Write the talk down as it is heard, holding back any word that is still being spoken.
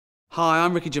Hi,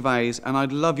 I'm Ricky Gervais, and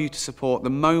I'd love you to support the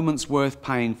Moments Worth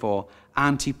Paying For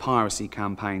anti-piracy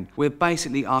campaign. We're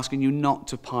basically asking you not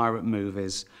to pirate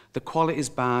movies. The quality is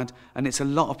bad, and it's a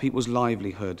lot of people's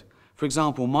livelihood. For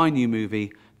example, my new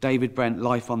movie, David Brent,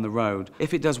 Life on the Road.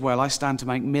 If it does well, I stand to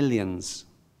make millions.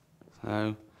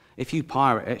 So, if you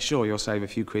pirate it, sure, you'll save a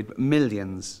few quid, but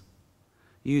millions.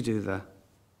 You do the...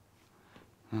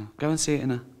 Go and see it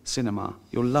in a cinema.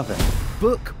 You'll love it.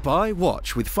 Book, buy,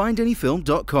 watch with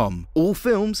findanyfilm.com. All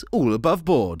films, all above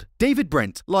board. David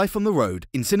Brent, Life on the Road,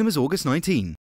 in cinemas August 19.